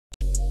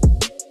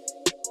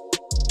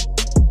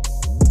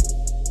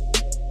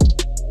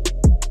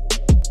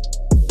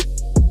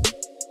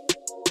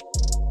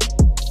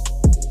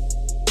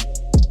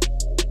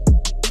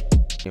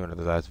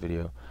the last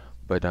video.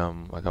 But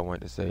like I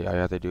wanted to say, all you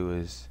have to do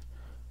is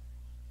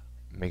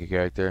make a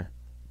character.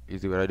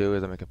 Usually what I do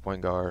is I make a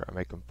point guard. I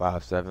make him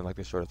 5'7", like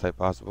the shortest height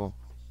possible.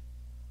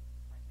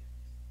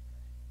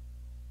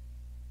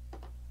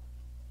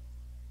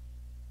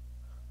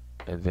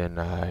 And then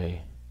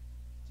I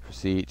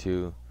proceed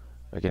to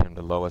making him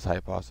the lowest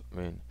height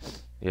possible.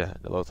 Yeah,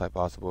 the lowest height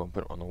possible, and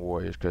put him on the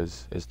Warriors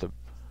because it's the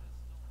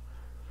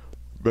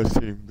best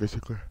team,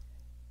 basically.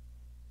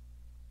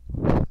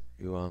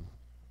 You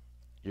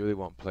really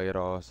won't play at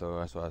all, so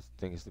that's why I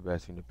think it's the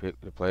best team to pick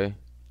to play.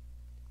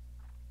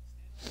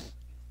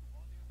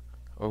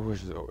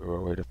 Overwatch is a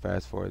way to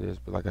fast forward this,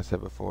 but like I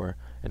said before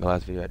in the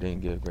last video, I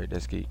didn't give Great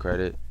Desky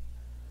credit,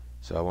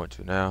 so I want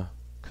to now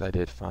because I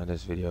did find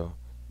this video,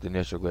 the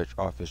initial glitch,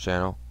 off his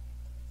channel.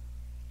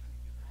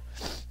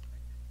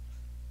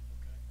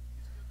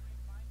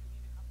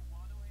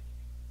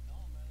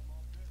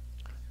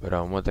 But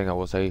one thing I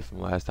will say from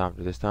last time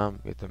to this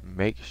time, you have to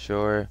make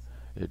sure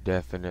you're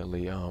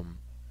definitely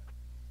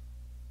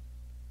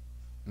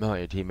not let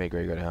your teammate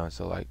grade go down.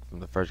 So like from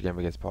the first game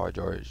against Paul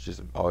George,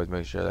 just always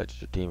make sure that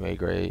your teammate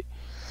grade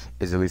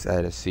is at least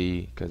at a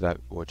C, because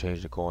that will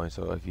change the coin.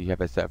 So if you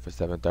have it set for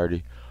 730,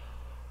 if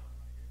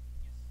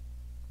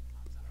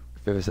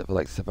you have it set for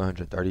like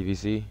 730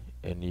 VC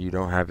and you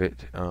don't have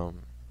it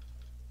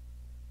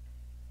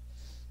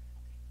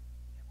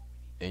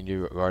and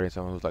you're guarding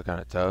someone who's like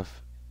kind of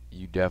tough,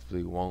 you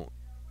definitely won't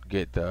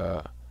get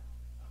the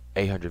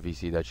 800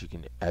 VC that you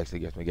can actually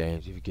get from the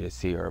games if you get a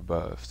C or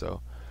above.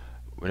 So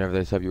whenever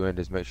they sub you in,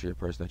 just make sure your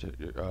person that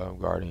you're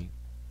guarding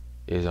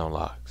is on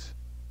locks.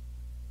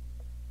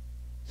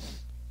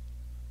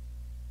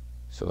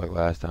 So like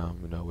last time,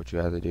 you know what you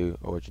have to do,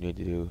 or what you need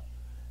to do,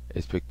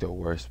 is pick the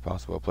worst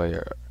possible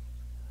player,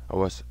 or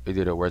what's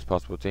either the worst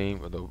possible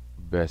team or the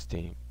best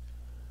team.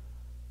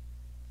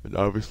 And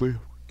obviously,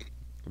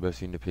 the best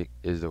team to pick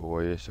is the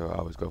Warriors, so I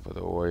always go for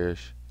the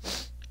Warriors.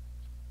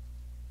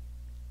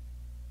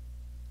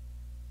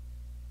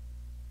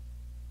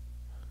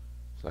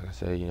 So like I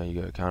said, you know, you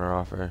get a counter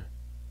offer.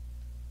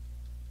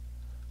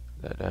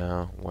 That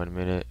down 1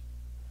 minute.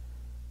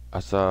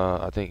 I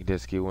think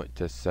this key went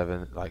to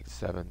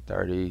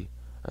 730,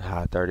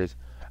 high 30s.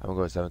 I'm gonna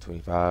go with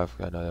 725.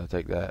 I know they'll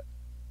take that.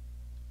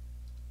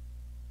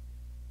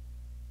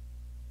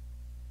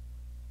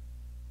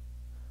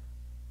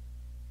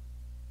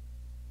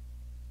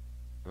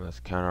 Let's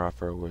counter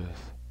offer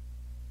with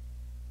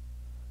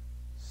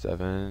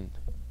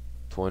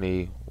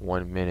 720,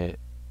 1 minute.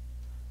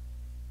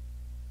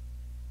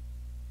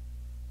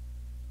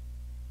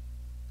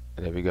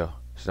 And there we go.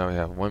 So now we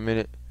have 1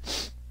 minute.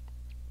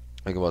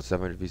 Make about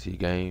 700 VC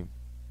game.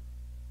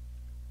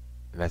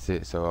 And that's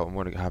it. So I'm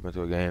going to hop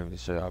into a game to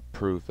show y'all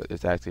proof that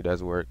this actually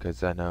does work,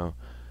 because I know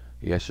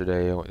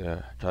yesterday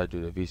I tried to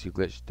do the VC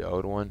glitch, the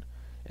old one,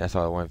 and I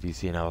saw the 1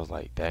 VC and I was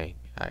like, dang,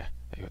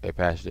 they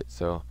patched it.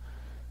 So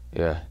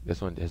yeah,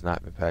 this one has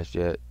not been patched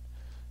yet,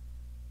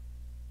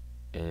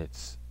 and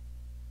it's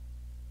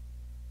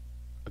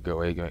a good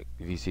way to make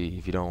VC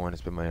if you don't want to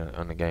spend money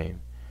on the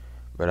game.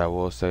 But I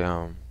will say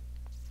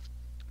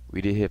we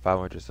did hit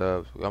 500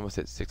 subs. We almost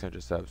hit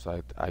 600 subs.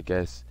 So I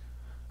guess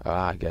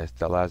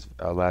the last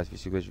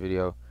VC glitch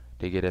video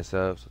did get a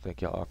sub. So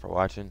thank y'all all for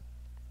watching.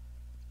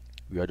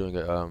 We are doing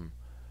a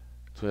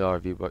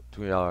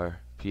 $20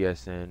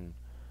 PSN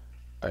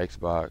or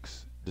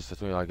Xbox, just a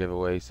 $20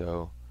 giveaway.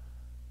 So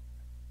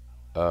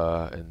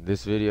in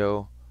this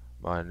video,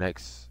 my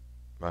first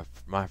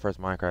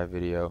Minecraft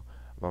video,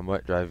 my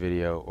Mutt Drive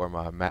video, or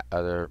my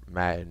other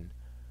Madden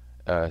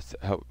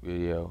help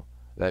video,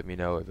 let me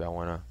know if y'all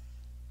wanna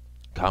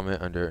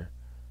comment under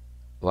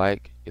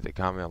either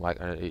comment and like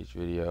under each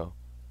video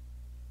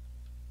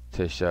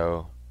to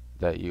show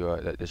that you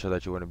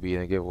that you want to be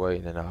in the giveaway,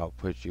 and then I'll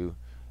put you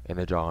in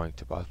the drawing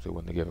to possibly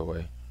win the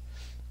giveaway.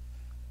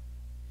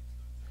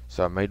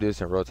 So I may do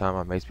this in real time.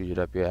 I may speed it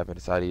up yet. I haven't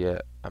decided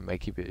yet. I may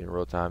keep it in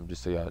real time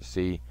just so y'all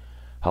see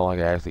how long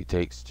it actually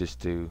takes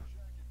just to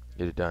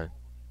get it done.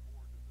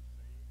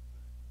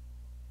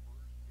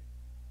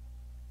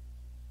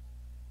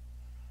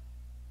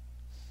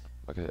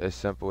 Okay, it's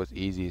simple, it's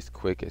easy, it's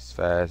quick, it's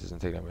fast, it doesn't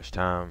take that much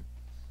time.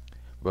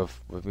 But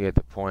with me at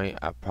the point,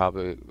 I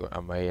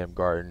may end up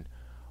guarding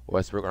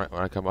Westbrook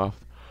when I come out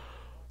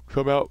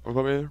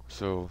from here.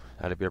 So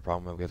that'd be a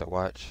problem if we have to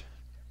watch.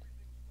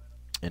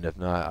 And if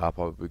not, I'll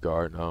probably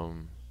guard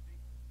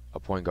a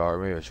point guard,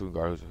 maybe a shooting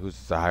guard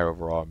who's a higher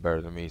overall and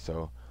better than me.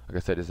 So like I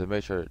said, just to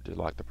make sure to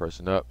lock the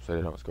person up so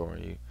they don't score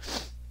on you.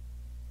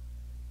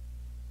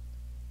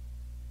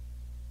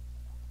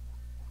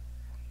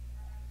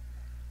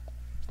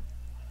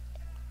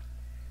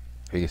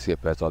 You can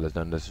skip past all this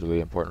done. This is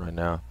really important right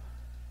now.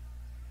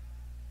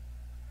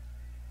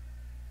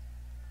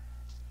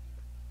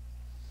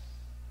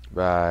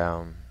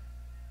 But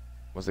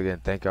once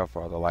again, thank y'all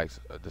for all the likes,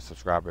 the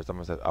subscribers.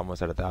 Almost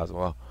at 1,000.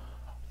 Well,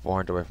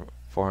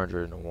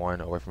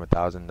 401 away from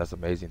 1,000. That's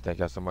amazing. Thank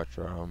y'all so much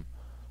for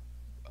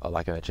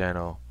liking the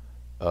channel.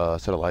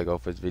 Set a like goal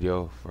for this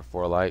video for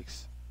 4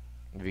 likes.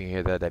 If you can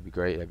hear that, that'd be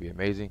great. That'd be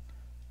amazing.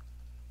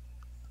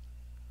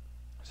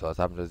 So let's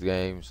hop into this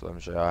game. So let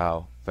me show you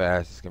how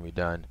fast this can be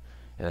done,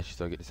 and that you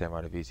still get the same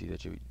amount of VC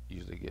that you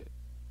usually get.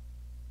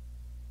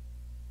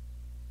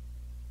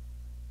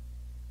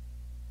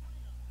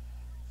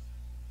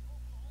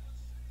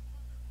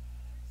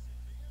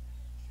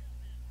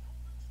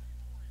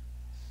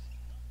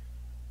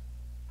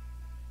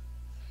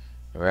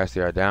 We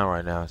actually are down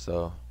right now,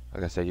 so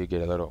like I said, you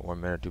get a little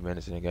 1 minute, 2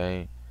 minutes in the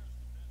game.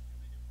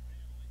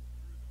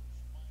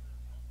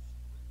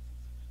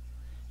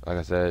 Like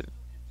I said,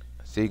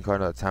 see, you can call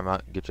another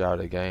timeout and get you out of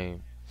the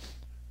game.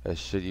 That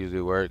should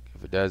usually work.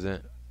 If it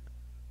doesn't,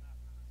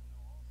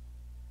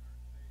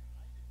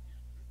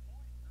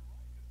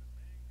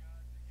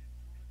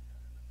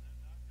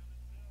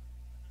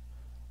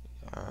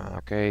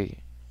 okay.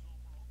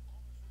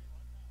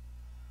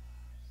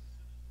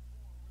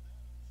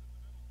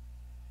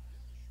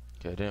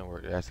 Okay, it didn't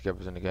work. It actually kept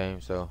us in the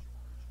game, so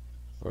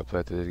we'll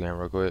play through this game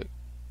real quick.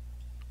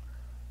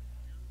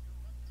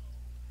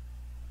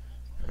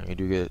 And you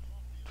do get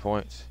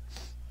points.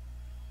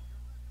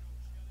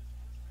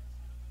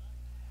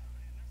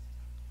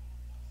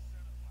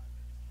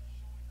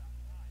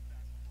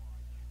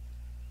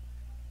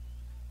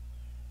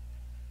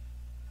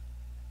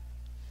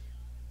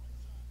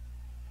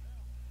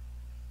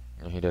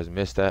 And he does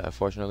miss that,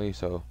 unfortunately,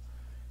 so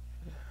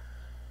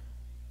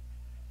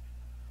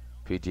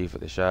PG for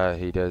the shot.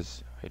 He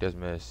does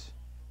miss.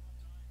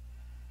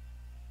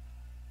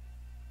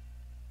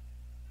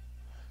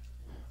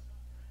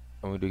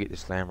 And we do get the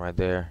slam right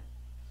there.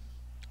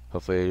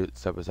 Hopefully it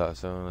sub us out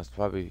soon. Let's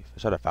probably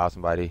try to foul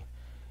somebody.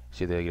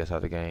 See if they get us out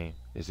of the game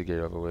just to get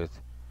it over with.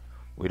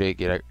 We did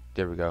get it.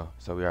 There we go.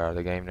 So we are out of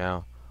the game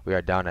now. We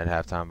are down at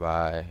halftime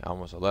by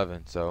almost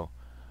 11. So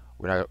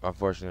we're not,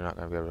 unfortunately, not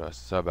going to be able to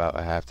sub out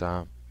at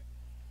halftime.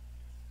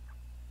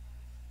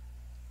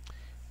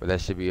 But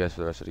that should be us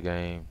for the rest of the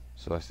game.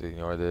 So let's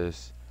ignore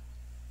this.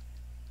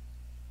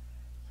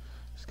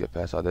 Let's get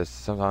past all this.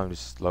 Sometimes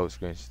just load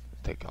screens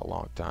take a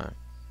long time.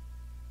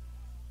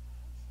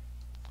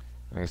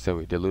 Like I said,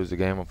 we did lose the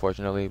game,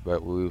 unfortunately,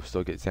 but we will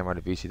still get the same amount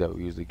of VC that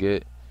we usually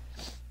get.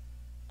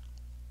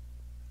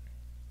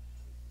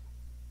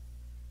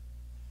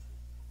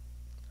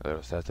 A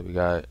little stats that we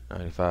got,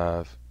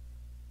 95.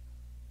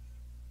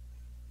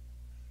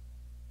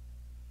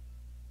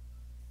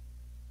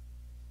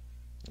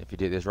 If you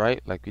did this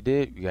right, like we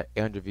did, you got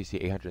 800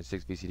 VC,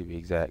 806 VC to be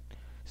exact.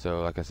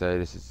 So, like I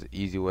said, this is an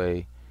easy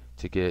way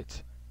to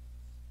get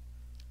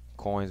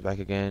coins back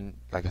again.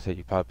 Like I said,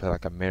 you probably play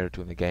like a minute or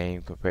two in the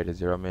game compared to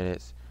 0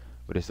 minutes,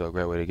 but it's still a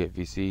great way to get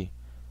VC.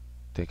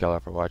 Thank y'all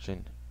for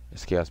watching.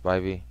 It's Chaos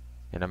Spivey,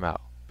 and I'm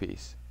out.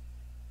 Peace.